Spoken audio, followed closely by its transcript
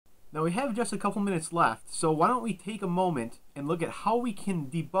Now we have just a couple minutes left, so why don't we take a moment and look at how we can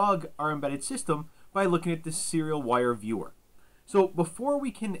debug our embedded system by looking at the serial wire viewer. So before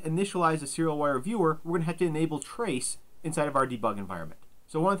we can initialize a serial wire viewer, we're going to have to enable trace inside of our debug environment.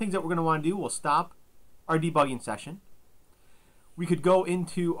 So one of the things that we're going to want to do, we'll stop our debugging session. We could go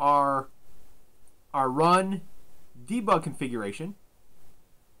into our run debug configuration.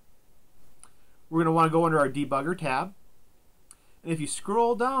 We're going to want to go under our debugger tab. And if you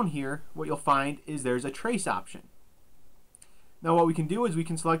scroll down here, what you'll find is there's a trace option. Now what we can do is we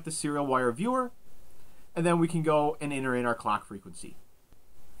can select the serial wire viewer, and then we can go and enter in our clock frequency.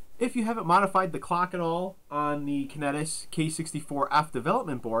 If you haven't modified the clock at all on the Kinetis K64F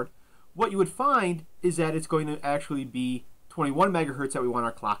development board, what you would find is that it's going to actually be 21 megahertz that we want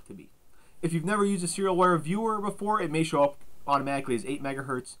our clock to be. If you've never used a serial wire viewer before, it may show up automatically as 8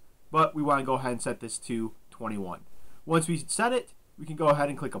 megahertz, but we want to go ahead and set this to 21. Once we set it, we can go ahead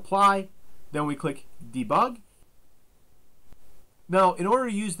and click apply, then we click debug. Now, in order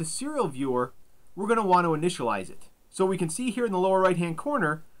to use the serial viewer, we're going to want to initialize it. So we can see here in the lower right hand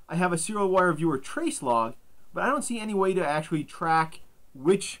corner, I have a serial wire viewer trace log, but I don't see any way to actually track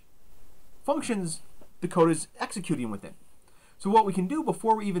which functions the code is executing within. So what we can do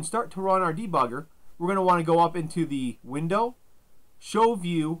before we even start to run our debugger, we're going to want to go up into the window, show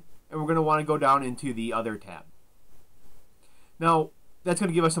view, and we're going to want to go down into the other tab. Now, that's going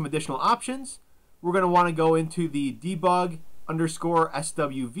to give us some additional options. We're going to want to go into the debug_SWV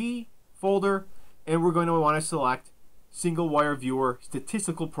folder, and we're going to want to select single wire viewer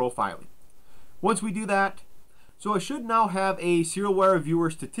statistical profiling. Once we do that, so I should now have a serial wire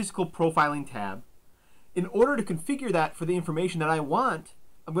viewer statistical profiling tab. In order to configure that for the information that I want,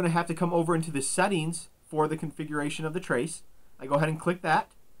 I'm going to have to come over into the settings for the configuration of the trace. I go ahead and click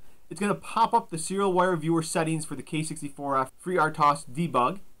that. It's going to pop up the serial wire viewer settings for the K64F FreeRTOS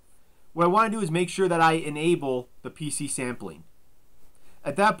debug. What I want to do is make sure that I enable the PC sampling.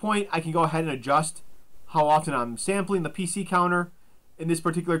 At that point, I can go ahead and adjust how often I'm sampling the PC counter. In this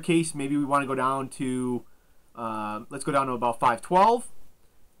particular case, maybe we want to go down to, let's go down to about 512.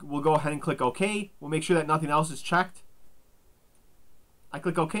 We'll go ahead and click OK. We'll make sure that nothing else is checked. I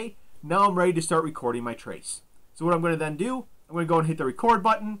click OK. Now I'm ready to start recording my trace. So what I'm going to then do, I'm going to go and hit the record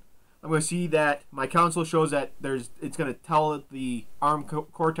button. I'm going to see that my console shows that it's going to tell the ARM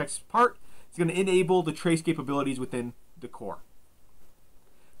Cortex part. It's going to enable the trace capabilities within the core.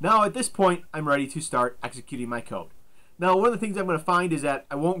 Now at this point, I'm ready to start executing my code. Now one of the things I'm going to find is that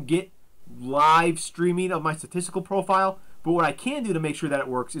I won't get live streaming of my statistical profile, but what I can do to make sure that it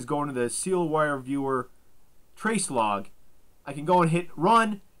works is go into the serial wire viewer trace log. I can go and hit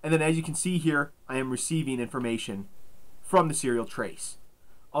run, and then as you can see here, I am receiving information from the serial trace.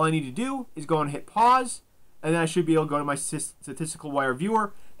 All I need to do is go and hit pause, and then I should be able to go to my statistical wire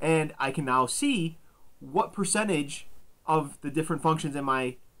viewer, and I can now see what percentage of the different functions in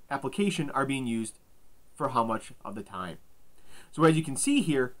my application are being used for how much of the time. So as you can see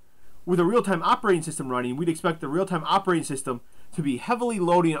here, with a real-time operating system running, we'd expect the real-time operating system to be heavily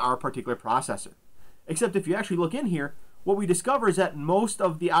loading our particular processor. Except if you actually look in here, what we discover is that most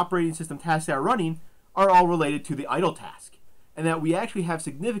of the operating system tasks that are running are all related to the idle task, and that we actually have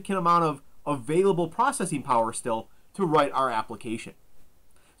significant amount of available processing power still to write our application.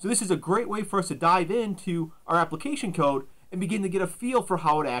 So this is a great way for us to dive into our application code and begin to get a feel for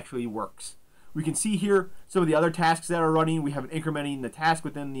how it actually works. We can see here some of the other tasks that are running. We have it incrementing the task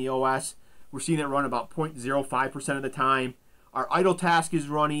within the OS. We're seeing it run about 0.05% of the time. Our idle task is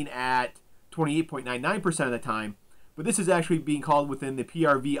running at 28.99% of the time. But this is actually being called within the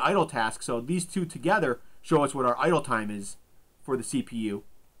PRV idle task. So these two together show us what our idle time is for the CPU.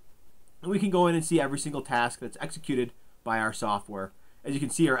 And we can go in and see every single task that's executed by our software. As you can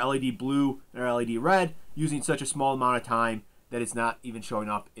see, our LED blue and our LED red using such a small amount of time that it's not even showing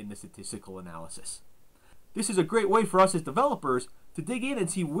up in the statistical analysis. This is a great way for us as developers to dig in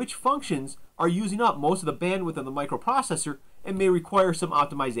and see which functions are using up most of the bandwidth of the microprocessor and may require some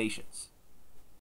optimizations.